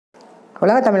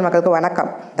உலக தமிழ் மக்களுக்கு வணக்கம்.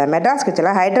 இந்த மெட்ராஸ்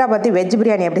கிச்சனில் ஹைதராபாத்தி வெஜ்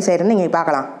பிரியாணி எப்படி செய்யறதுன்னு நீங்கள்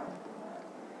பார்க்கலாம்.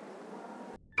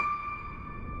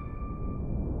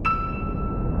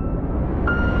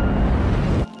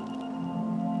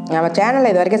 நம்ம சேனலில்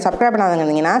இது வரைக்கும் சப்ஸ்கிரைப்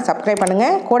பண்ணாதீங்கன்னா சப்ஸ்கிரைப்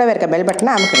பண்ணுங்கள், கூடவே இருக்க பெல்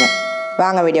பட்டனை அமுக்குங்க.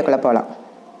 வாங்க வீடியோக்குள்ளே போகலாம்.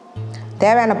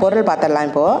 தேவையான பொருள் பார்த்துடலாம்.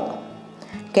 இப்போது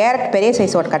கேரட் பெரிய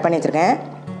சைஸ் ஒன்று கட் பண்ணி வச்சுருக்கேன்,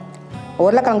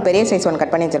 உருளைக்கிழங்கு பெரிய சைஸ் ஒன்று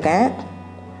கட் பண்ணி வச்சுருக்கேன்,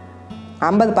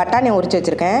 50 பட்டாணி உரித்து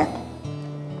வச்சுருக்கேன்,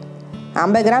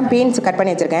 50 கிராம் பீன்ஸ் கட்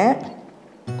பண்ணி வச்சுருக்கேன்,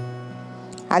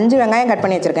 5 வெங்காயம் கட்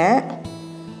பண்ணி வச்சுருக்கேன்,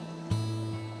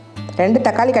 2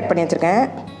 தக்காளி கட் பண்ணி வச்சுருக்கேன்,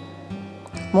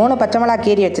 3 பச்சை மிளகா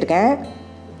கீரி வச்சுருக்கேன்,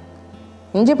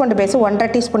 இஞ்சி பூண்டு பேஸ்ட் 1.5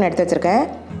 டீஸ்பூன் எடுத்து வச்சுருக்கேன்,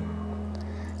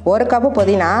 1 கப்பு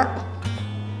புதினா,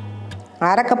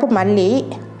 1/2 கப்பு மல்லி,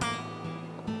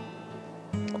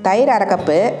 தயிர் 1/2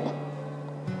 கப்பு,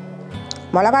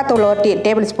 மிளகாத்தூள் 1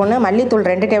 டேபிள் ஸ்பூனு, மல்லித்தூள்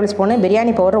 2 table spoon,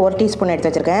 biryani powder 1 teaspoon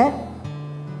எடுத்து வச்சுருக்கேன்,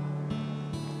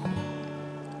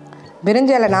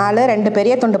 பிரிஞ்சால் 4, 2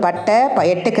 பெரிய துண்டு பட்டை,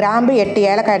 8 கிராம்பு, 8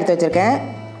 ஏலக்காய் எடுத்து வச்சுருக்கேன்,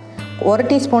 1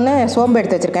 டீஸ்பூனு சோம்பு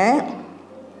எடுத்து வச்சுருக்கேன்,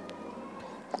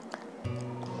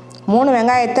 3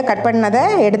 வெங்காயத்தை கட் பண்ணதை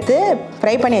எடுத்து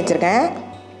ஃப்ரை பண்ணி வச்சுருக்கேன்,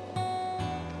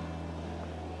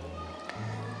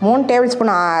 3 டேபிள்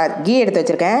ஸ்பூன் கீ எடுத்து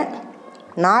வச்சுருக்கேன்,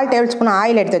 4 டேபிள் ஸ்பூன்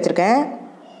ஆயில் எடுத்து வச்சுருக்கேன்,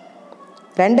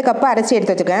 2 கப்பு அரிசி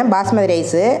எடுத்து வச்சுருக்கேன் பாஸ்மதி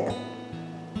ரைஸு,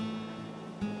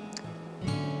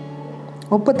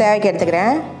 உப்பு தேவைக்கு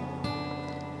எடுத்துக்கிறேன்.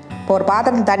 இப்போ ஒரு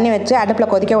பாத்திரத்தில் தண்ணி வச்சு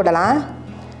அடுப்பில் கொதிக்க விடலாம்.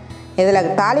 இதில்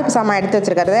தாளிப்பு சாமான் எடுத்து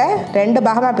வச்சுருக்கிறத 2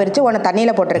 பாகமாக பிரித்து 1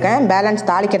 தண்ணியில் போட்டிருக்கேன், பேலன்ஸ்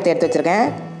தாளிக்கிறது எடுத்து வச்சுருக்கேன்.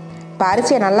 இப்போ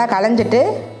அரிசியை நல்லா களைஞ்சிட்டு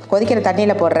கொதிக்கிற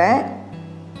தண்ணியில் போடுறேன்.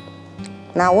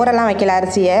 நான் ஊரெல்லாம் வைக்கல,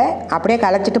 அரிசியை அப்படியே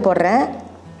களைச்சிட்டு போடுறேன்.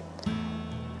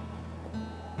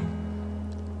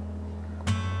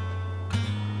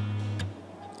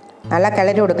 நல்லா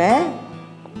கிளறி விடுங்க,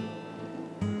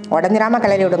 உடஞ்சிராமல்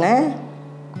கிளறி விடுங்க.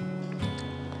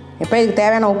 இப்போ இதுக்கு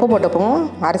தேவையான உப்பு போட்டுப்போம்,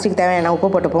 அரிசிக்கு தேவையான உப்பு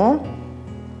போட்டுப்போம்.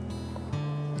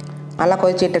 நல்லா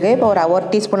கொதிச்சிட்ருக்கு. இப்போ ஒரு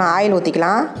டீஸ்பூன் ஆயில்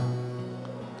ஊற்றிக்கலாம்.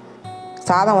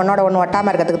 சாதம் ஒன்றோட ஒன்று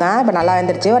ஒட்டாமல் இருக்கிறதுக்கு தான். இப்போ நல்லா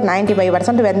வெந்துருச்சு. ஒரு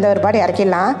 95% வெந்த ஒரு பாடு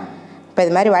இறக்கிடலாம். இப்போ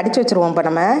இது மாதிரி வடித்து வச்சுருவோம். இப்போ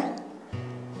நம்ம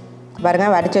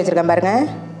பாருங்கள், வடித்து வச்சுருக்கேன் பாருங்கள்.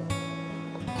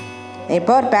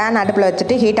 இப்போ ஒரு பேன் அடுப்பில்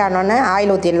வச்சுட்டு ஹீட் ஆனோடனே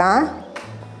ஆயில் ஊற்றிடலாம்.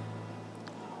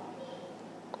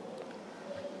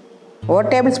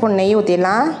 1 டேபிள் ஸ்பூன் நெய்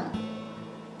ஊற்றிடலாம்.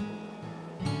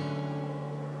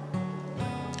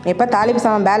 இப்போ தாளிப்பு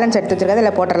சாமான் பேலன்ஸ் எடுத்து வச்சுருக்கிறது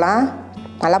இதில் போட்டுடலாம்.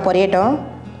 நல்லா பொரியட்டும்.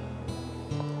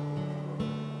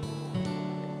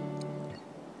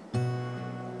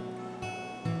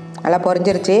 நல்லா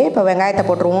பொரிஞ்சிருச்சு. இப்போ வெங்காயத்தை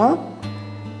போட்டுருவோம்.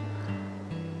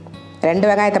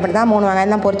 2 வெங்காயத்தை மட்டும் தான், 3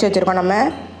 வெங்காயம் தான் பொரிச்சு வச்சுருக்கோம். நம்ம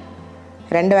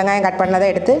 2 வெங்காயம் கட்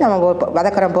பண்ணதை எடுத்து நம்ம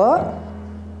வதக்குறப்போ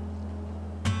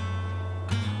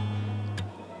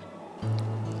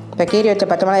இப்போ கீரி வச்ச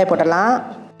பச்சை மிளகாயை போட்டுடலாம்.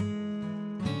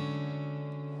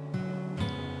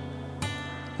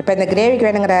 இப்போ இந்த கிரேவிக்கு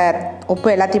வேணுங்கிற உப்பு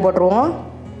எல்லாத்தையும் போட்டுருவோம்.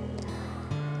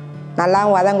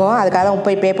 நல்லாவும் வதங்கும், அதுக்காக தான்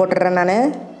உப்பை இப்போயே போட்டுடுறேன் நான்.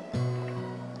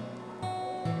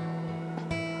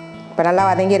 இப்போ நல்லா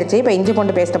வதங்கிருச்சு. இப்போ இஞ்சி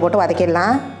பூண்டு பேஸ்ட்டை போட்டு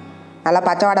வதக்கிடலாம். நல்லா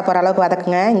பச்சை வாடை போகிற அளவுக்கு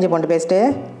வதக்குங்க இஞ்சி பூண்டு பேஸ்ட்டு.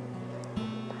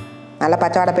 நல்லா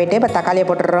பச்சை வாடை போயிட்டு இப்போ தக்காளியை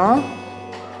போட்டுடுறோம்.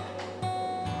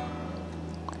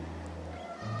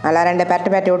 நல்லா 2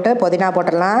 பெரட்டி விட்டு புதினா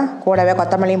போட்டுடலாம். கூடவே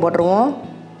கொத்தமல்லியும் போட்டுருவோம்.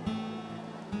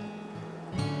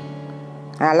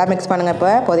 நல்லா மிக்ஸ் பண்ணுங்கள்.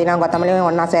 இப்போ புதினா கொத்தமல்லியும்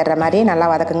ஒன்றா சேர்கிற மாதிரி நல்லா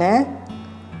வதக்குங்க.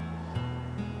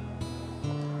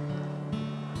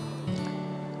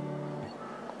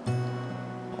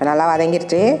 இப்போ நல்லா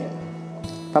வதங்கிருச்சு.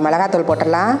 இப்போ மிளகாத்தூள்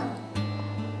போட்டுடலாம்.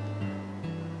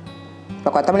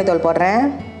 இப்போ கொத்தமல்லி தூள் போடுறேன்.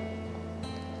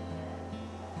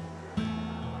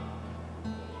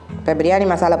 இப்போ பிரியாணி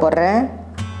மசாலா போடுறேன்.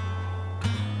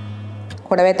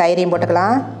 கூடவே தயிரையும்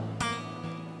போட்டுக்கலாம்.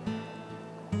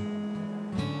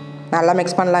 நல்லா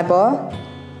மிக்ஸ் பண்ணலாம். இப்போது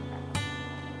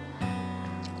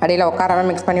அடியில் உட்காராமல்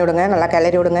மிக்ஸ் பண்ணி விடுங்க. நல்லா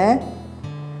கிளறி விடுங்க.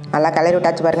 நல்லா கிளறி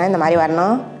விட்டாச்சு பாருங்கள், இந்த மாதிரி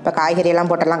வரணும். இப்போ காய்கறியெல்லாம்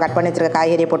போட்டுடலாம். கட் பண்ணி வச்சுருக்க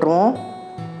காய்கறியை போட்டுருவோம்.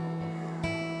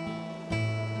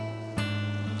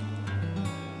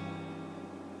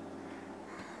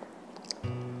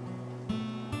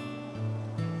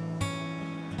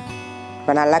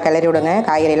 இப்போ நல்லா கிளறி விடுங்க.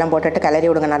 காய்கறியெல்லாம் போட்டுட்டு கிளறி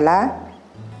விடுங்க. நல்லா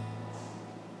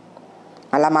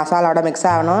நல்லா மசாலாவோட மிக்ஸ்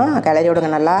ஆகணும். கிளறி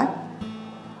விடுங்க. நல்லா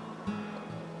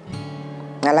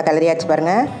நல்லா கிளறியாச்சு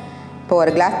பாருங்கள். இப்போ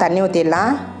ஒரு கிளாஸ் தண்ணி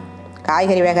ஊற்றிடலாம்.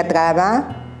 காய்கறி வேகிறதுக்காக தான்.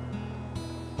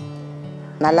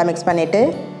 நல்லா மிக்ஸ் பண்ணிவிட்டு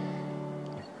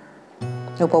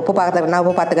இப்போ உப்பு பார்த்துக்கணுன்னா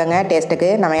உப்பு பார்த்துக்கோங்க டேஸ்ட்டுக்கு.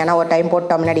 நம்ம ஏன்னா ஒரு டைம்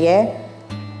போட்டோம் முன்னாடியே.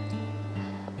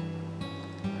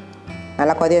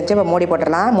 நல்லா கொதி வச்சு இப்போ மூடி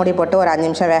போட்டுடலாம். மூடி போட்டு ஒரு 5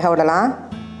 நிமிஷம் வேக விடலாம்.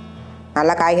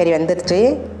 நல்லா காய்கறி வெந்துருச்சு.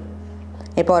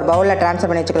 இப்போ ஒரு பவுலில் ட்ரான்ஸ்ஃபர்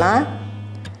பண்ணி வச்சுக்கலாம்.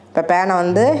 இப்போ பேனை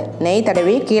வந்து நெய்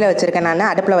தடவி கீழே வச்சுருக்கேன்,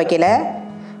 நான் அடுப்பில் வைக்கல.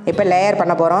 இப்போ லேயர்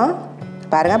பண்ண போகிறோம்.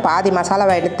 பாருங்கள், பாதி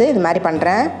மசாலாவை எடுத்து இது மாதிரி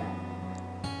பண்ணுறேன்.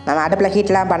 நம்ம அடுப்பில்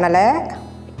ஹீட்லாம் பண்ணலை,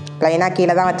 ப்ளைனாக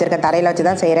கீழே தான் வச்சுருக்கேன், தரையில் வச்சு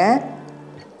தான் செய்கிறேன்.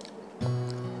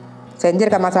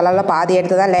 செஞ்சுருக்க மசாலாவில் பாதி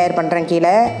எடுத்து தான் லேயர் பண்ணுறேன்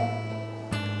கீழே.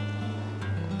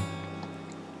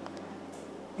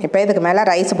 இப்போ இதுக்கு மேலே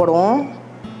ரைஸ் போடுவோம்.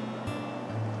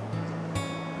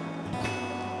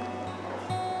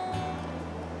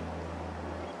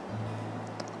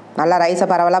 நல்லா ரைஸை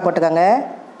பரவலாக போட்டுக்கோங்க.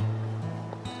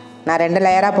 நான் 2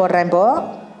 லேயராக போடுறேன் இப்போது.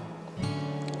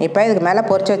 இப்போ இதுக்கு மேலே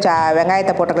பொரிச்சு வச்ச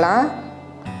வெங்காயத்தை போட்டுக்கலாம்.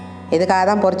 இதுக்காக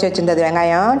தான் பொரிச்சு வச்சுருந்தது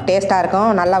வெங்காயம். டேஸ்ட்டாக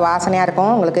இருக்கும், நல்லா வாசனையாக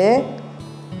இருக்கும் உங்களுக்கு.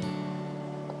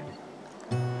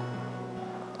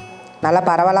 நல்லா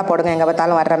பரவலாக போடுங்க, எங்கே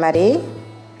பார்த்தாலும் வர்ற மாதிரி.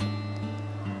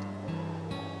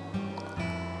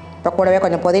 இப்போ கூடவே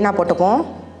கொஞ்சம் புதினா போட்டுப்போம்.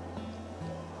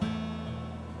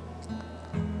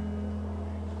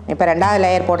 இப்போ 2வது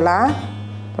லேயர் போடலாம்.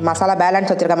 இப்போ மசாலா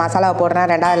பேலன்ஸ் வச்சுருக்க மசாலாவை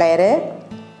போடுறேன் 2வது லேயரு.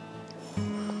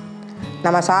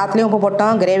 நம்ம சாதத்துலேயும் உப்பு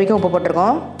போட்டோம், கிரேவிக்கும் உப்பு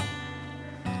போட்டிருக்கோம்.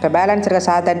 இப்போ பேலன்ஸ் இருக்க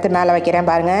சாதத்தை எடுத்து மேலே வைக்கிறேன்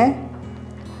பாருங்கள்.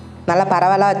 நல்லா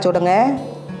பரவலாக வச்சு விடுங்க,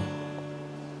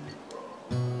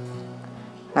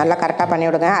 நல்லா கரெக்டாக பண்ணி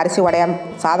விடுங்க. அரிசி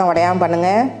சாதம் உடையாமல்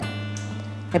பண்ணுங்கள்.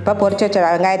 இப்போ பொரிச்சு வச்ச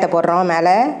வெங்காயத்தை போடுறோம்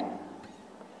மேலே.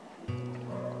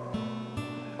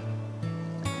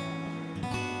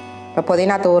 இப்போ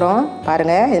புதினா தூரம்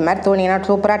பாருங்கள், இது மாதிரி தூணிங்கன்னா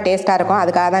சூப்பராக டேஸ்ட்டாக இருக்கும்,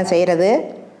 அதுக்காக தான் செய்கிறது.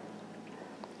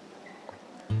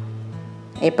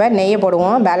 இப்போ நெய்யை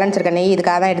போடுவோம். பேலன்ஸ் இருக்க நெய்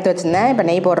இதுக்காக தான் எடுத்து வச்சுருந்தேன். இப்போ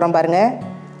நெய் போடுறோம் பாருங்கள்.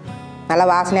 நல்லா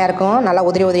வாசனையாக இருக்கும், நல்லா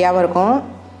உதிரி உதிரியாகவும் இருக்கும்.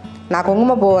 நான்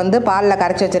குங்குமப்பூ வந்து பாலில்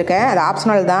கரைச்சி வச்சுருக்கேன், அது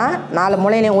ஆப்ஷனல் தான். 4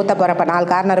 மூலையிலையும் ஊற்ற போகிறேன். இப்போ 4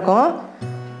 கார்னர் இருக்கும்,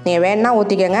 நீங்கள் வேணுன்னா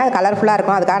ஊற்றிக்கோங்க, அது கலர்ஃபுல்லாக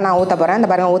இருக்கும், அதுக்காக நான் ஊற்ற போகிறேன். இந்த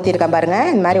பாருங்கள், ஊற்றிருக்கேன் பாருங்கள்.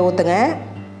 இந்த மாதிரி ஊற்றுங்க,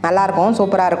 நல்லாயிருக்கும்,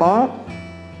 சூப்பராக இருக்கும்.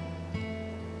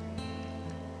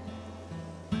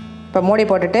 இப்போ மூடி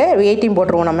போட்டுட்டு வெயிட்டிங்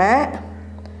போட்டுருவோம் நம்ம.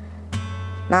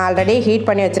 நான் ஆல்ரெடி ஹீட்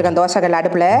பண்ணி வச்சுருக்கேன் தோசைக்கல்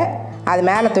அடுப்பில், அது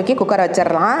மேலே தூக்கி குக்கரை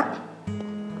வச்சிடலாம்.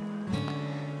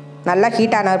 நல்லா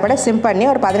ஹீட் ஆன பிறகு சிம் பண்ணி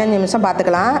ஒரு 15 நிமிஷம்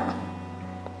பார்த்துக்கலாம்.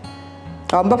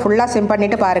 ரொம்ப ஃபுல்லாக சிம்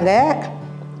பண்ணிவிட்டு பாருங்கள்.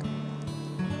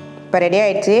 இப்போ ரெடி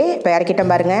ஆகிடுச்சு. இப்போ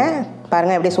இறக்கிட்டோம் பாருங்கள்.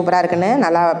 பாருங்கள் எப்படி சூப்பராக இருக்குன்னு,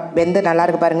 நல்லா வெந்து நல்லா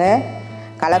இருக்குது பாருங்கள்,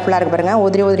 கலர்ஃபுல்லாக இருக்குது பாருங்கள்,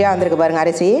 உதிரி உதிரியாக வந்திருக்கு பாருங்கள்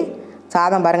அரிசி.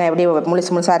 சாதம் பாருங்கள் எப்படி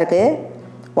முழுசாக இருக்குது,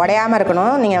 உடையாமல்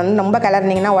இருக்கணும். நீங்கள் வந்து ரொம்ப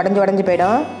கிளறினீங்கன்னா உடஞ்சி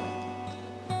போயிடும்.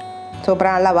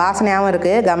 சூப்பராக நல்லா வாசனையாகவும்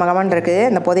இருக்குது, கமகமன்னு இருக்குது.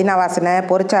 இந்த புதினா வாசனை,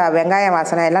 பொரிச்ச வெங்காயம்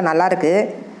வாசனை எல்லாம் நல்லா இருக்குது,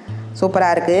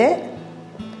 சூப்பராக இருக்குது.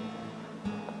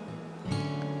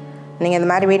 நீங்கள் இந்த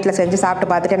மாதிரி வீட்டில் செஞ்சு சாப்பிட்டு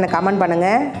பார்த்துட்டு எனக்கு கமெண்ட்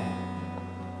பண்ணுங்கள்.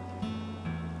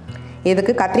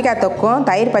 இதுக்கு கத்திரிக்காய் தொக்கும்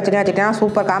தயிர் பச்சடியும் வச்சுக்கிட்டா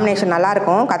சூப்பர் காம்பினேஷன்,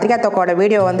 நல்லாயிருக்கும். கத்திரிக்காய் தொக்கோட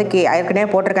வீடியோ வந்து ஏற்கனவே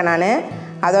போட்டிருக்கேன் நான்,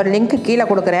 அதோட லிங்க்கு கீழே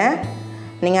கொடுக்குறேன்,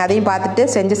 நீங்கள் அதையும் பார்த்துட்டு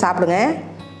செஞ்சு சாப்பிடுங்க.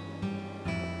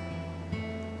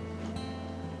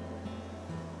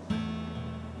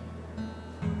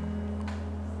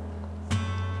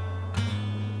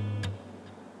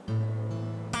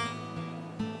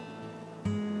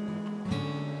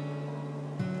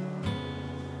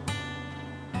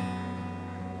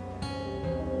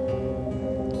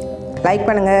 லைக்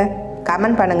பண்ணுங்கள்,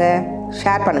 கமெண்ட் பண்ணுங்கள்,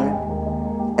 ஷேர் பண்ணுங்கள்.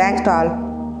 Thanks to all.